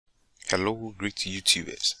Hello, great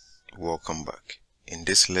YouTubers. Welcome back. In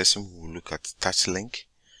this lesson, we will look at touch link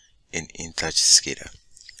in InTouch SCADA.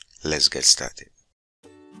 Let's get started.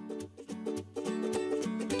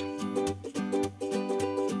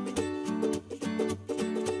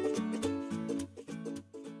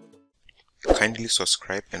 Kindly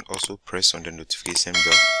subscribe and also press on the notification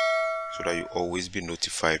bell so that you always be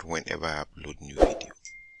notified whenever I upload new video.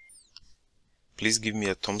 Please give me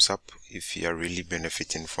a thumbs up if you are really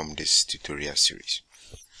benefiting from this tutorial series.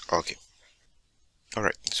 Okay.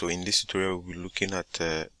 Alright, so in this tutorial we'll be looking at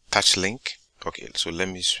touch link. Okay, so let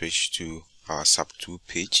me switch to our sub2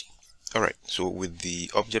 page. Alright, so with the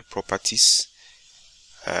object properties,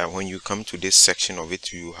 when you come to this section of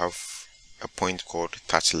it, you have a point called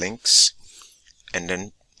touch links. And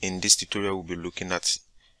then in this tutorial we'll be looking at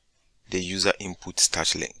the user input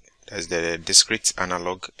touch link. That's the discrete,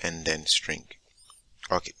 analog, and then string.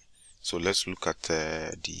 Okay, so let's look at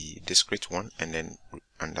the discrete one and then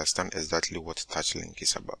understand exactly what touch link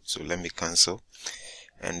is about. So let me cancel,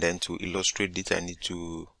 and then to illustrate it I need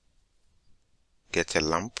to get a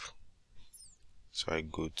lamp. So I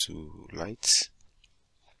go to lights,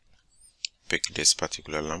 pick this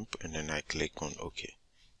particular lamp, and then I click on OK.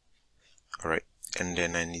 Alright, and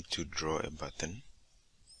then I need to draw a button.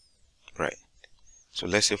 Right, so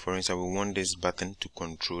let's say for instance we want this button to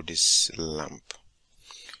control this lamp.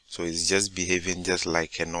 So it's just behaving just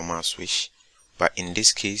like a normal switch, but in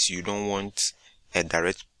this case you don't want a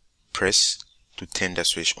direct press to turn the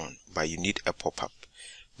switch on, but you need a pop-up.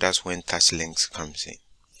 That's when touch links comes in.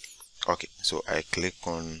 Okay, so I click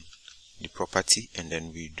on the property and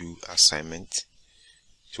then we do assignment.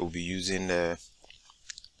 So we'll be using the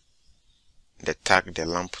tag, the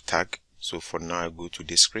lamp tag. So for now I go to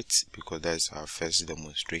discrete because that's our first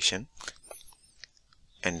demonstration,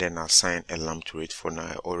 and then assign a lamp to it. For now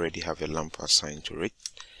I already have a lamp assigned to it.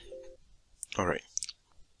 Alright,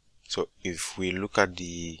 so if we look at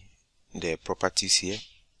the properties here,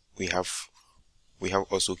 we have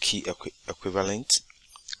also key equivalent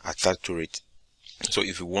attached to it. So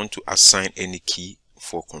if we want to assign any key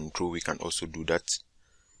for control, we can also do that.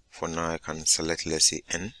 For now I can select, let's say,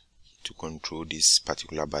 N to control this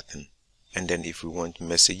particular button, and then if we want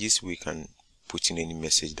messages, we can put in any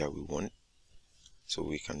message that we want. So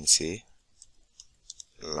we can say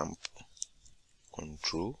lamp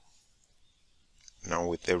control. Now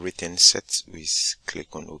with everything set, we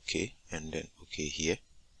click on OK and then OK here,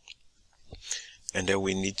 and then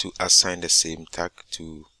we need to assign the same tag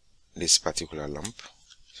to this particular lamp.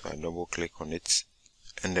 So I double click on it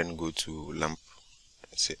and then go to lamp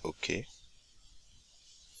and say OK.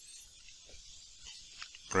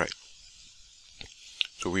 Right,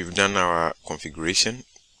 so we've done our configuration.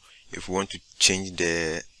 If we want to change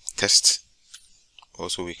the text,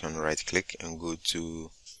 also we can right click and go to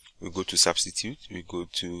substitute. We go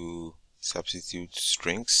to substitute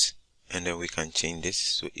strings, and then we can change this.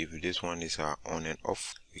 So if this one is our on and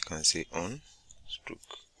off, we can say on stroke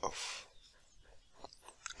off.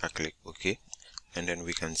 I click OK, and then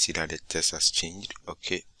we can see that the text has changed.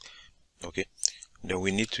 Okay, then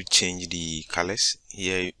we need to change the colors.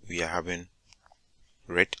 Here we are having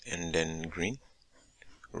red and then green.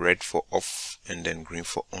 Red for off and then green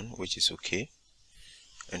for on, which is okay.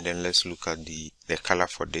 And then let's look at the color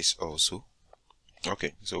for this also.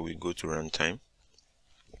 Okay, so we go to runtime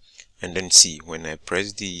and then see, when I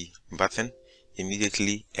press the button,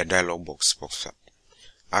 immediately a dialog box pops up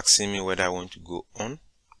asking me whether I want to go on,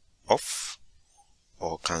 off,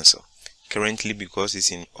 or cancel. Currently, because it's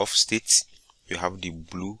in off state, you have the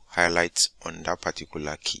blue highlights on that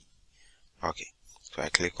particular key. Okay, so I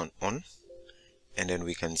click on, and then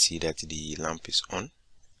we can see that the lamp is on.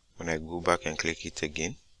 When I go back and click it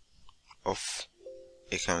again, off,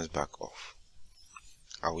 it comes back off.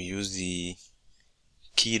 I will use the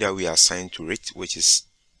key that we assigned to it, which is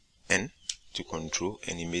N, to control,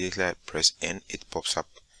 and immediately I press N, it pops up,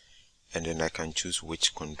 and then I can choose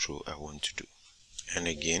which control I want to do. And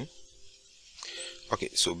again. Okay,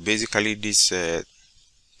 so basically this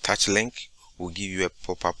touch link will give you a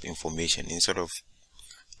pop-up information. Instead of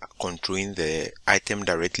controlling the item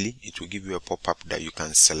directly, it will give you a pop-up that you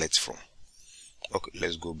can select from. Okay,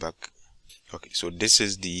 let's go back. Okay, so this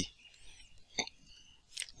is the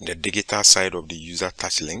digital side of the user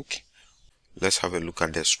touch link. Let's have a look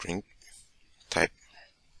at the string type.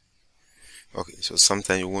 Okay, so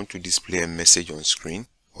sometimes you want to display a message on screen,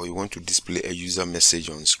 or you want to display a user message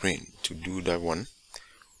on screen. To do that one,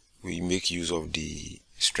 we make use of the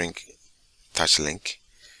string touch link.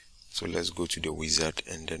 So let's go to the wizard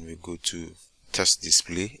and then we go to text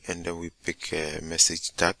display, and then we pick a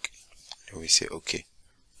message tag and we say OK.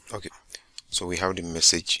 So we have the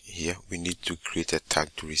message here. We need to create a tag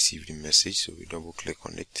to receive the message, so we double click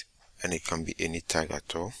on it, and it can be any tag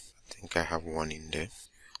at all. I think I have one in there.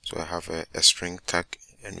 So I have a string tag,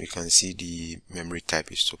 and we can see the memory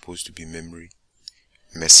type is supposed to be memory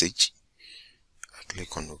message. I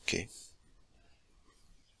click on OK.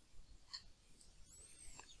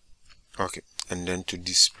 Okay, and then to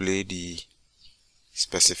display the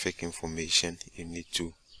specific information, you need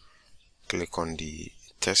to click on the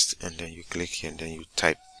text, and then you click here, and then you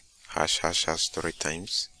type # # 3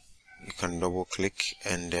 times. You can double click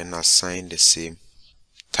and then assign the same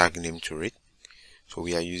tag name to it. So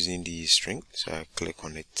we are using the string, so I click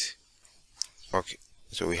on it. Okay,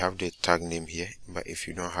 so we have the tag name here, but if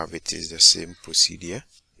you don't have it, it's the same procedure.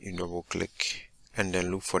 You double click and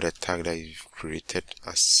then look for the tag that you've created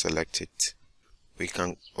and select it. We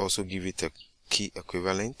can also give it a key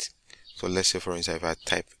equivalent. So let's say, for instance, if I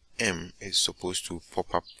type M, it's supposed to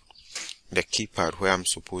pop up the keypad where I'm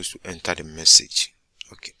supposed to enter the message.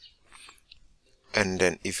 Okay, and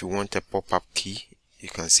then if you want a pop-up key, you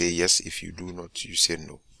can say yes. If you do not, you say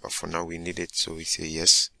no, but for now we need it, so we say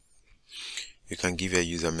yes. You can give a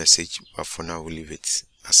user message, but for now we leave it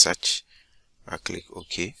as such. I click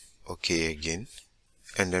OK, OK again,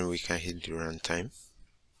 and then we can hit the runtime.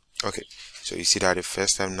 Okay, so you see that the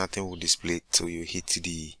first time nothing will display till you hit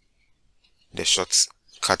the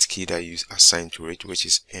shortcut key that you assigned to it, which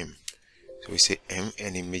is M. So we say M,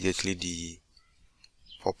 and immediately the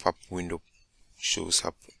pop-up window shows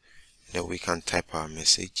up. Then we can type our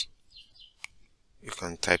message. You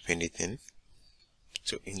can type anything.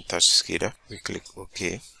 So InTouch SCADA, we click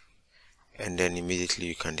OK, and then immediately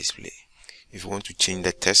you can display. If you want to change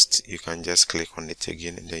the text, you can just click on it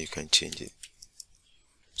again, and then you can change it.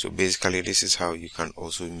 So basically, this is how you can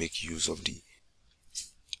also make use of the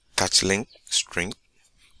touch link string.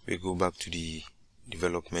 We go back to the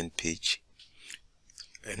development page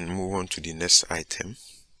and move on to the next item.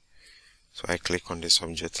 So I click on this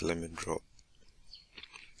object. Let me draw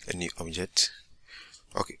a new object.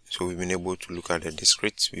 Okay, so we've been able to look at the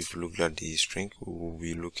discrete, we've looked at the string, we will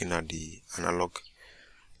be looking at the analog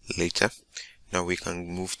later. Now we can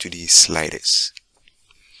move to the sliders.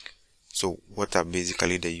 So what are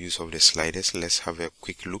basically the use of the sliders? Let's have a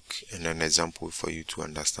quick look and an example for you to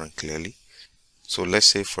understand clearly. So let's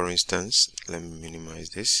say, for instance, let me minimize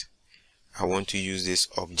this. I want to use this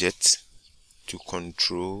object to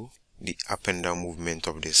control the up and down movement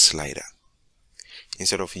of the slider.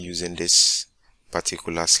 Instead of using this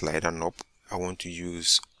particular slider knob, I want to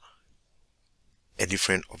use a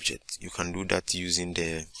different object. You can do that using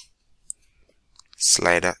the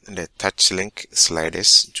touch link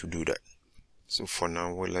sliders to do that. So for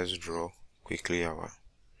now, let's draw quickly our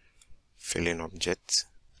filling object.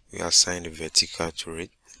 We assign the vertical to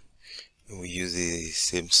it, and we use the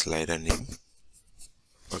same slider name.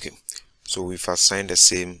 Okay, so we've assigned the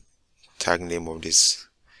same tag name of this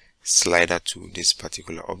slider to this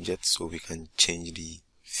particular object, so we can change the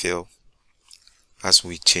fill as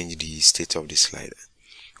we change the state of the slider.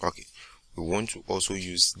 Okay, we want to also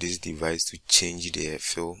use this device to change the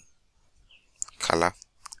fill color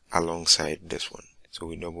alongside this one. So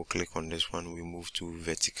we double click on this one, we move to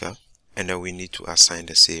vertical, and then we need to assign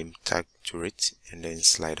the same tag to it, and then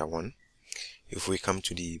slider 1. If we come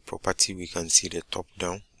to the property, we can see the top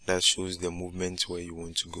down, that shows the movement where you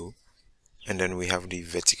want to go. And then we have the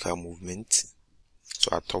vertical movement. So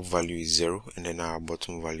our top value is 0, and then our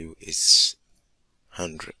bottom value is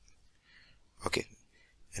 100. Okay,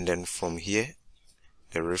 and then from here,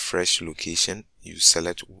 the refresh location, you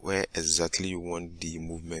select where exactly you want the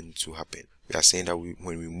movement to happen. We are saying that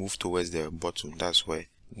when we move towards the bottom, that's where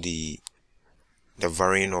the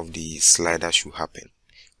varying of the slider should happen.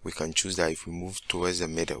 We can choose that if we move towards the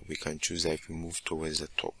middle, we can choose that if we move towards the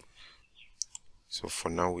top. So for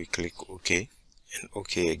now, we click OK and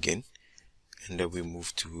OK again, and then we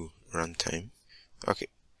move to runtime. Okay,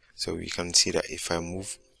 so we can see that if I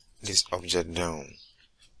move this object down,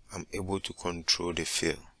 I'm able to control the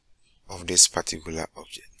fill of this particular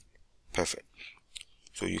object. Perfect.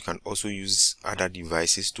 So you can also use other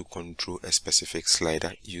devices to control a specific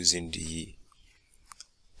slider using the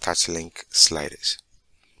touch link sliders.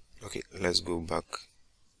 Okay, let's go back,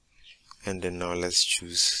 and then now let's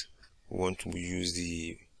choose. We want to use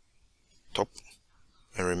the top,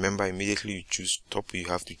 and remember, immediately you choose top, you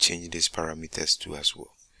have to change these parameters too as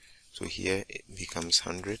well. So here it becomes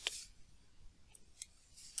 100,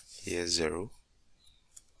 here 0,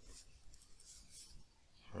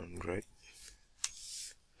 100,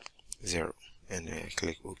 0, and then I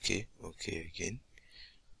click OK, OK again,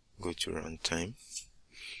 go to runtime,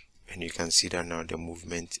 and you can see that now the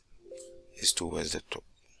movement is towards the top.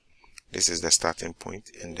 This is the starting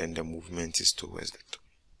point, and then the movement is towards the top.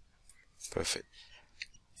 Perfect.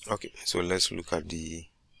 Okay, so let's look at the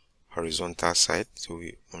horizontal side. So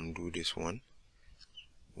we undo this one,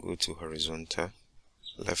 go to horizontal,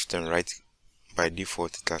 left and right. By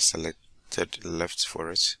default it has selected left for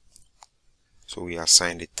us, so we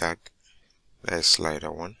assign the tag. Let's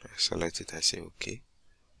slider 1. I select it, I say okay.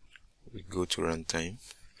 We go to runtime,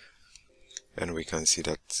 and we can see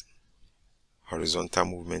that horizontal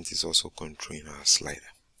movement is also controlling our slider.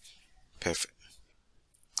 Perfect.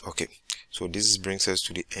 Okay, so this brings us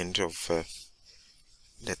to the end of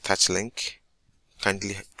the touch link.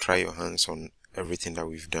 Kindly try your hands on everything that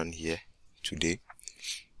we've done here today.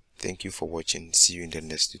 Thank you for watching. See you in the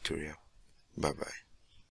next tutorial. Bye bye.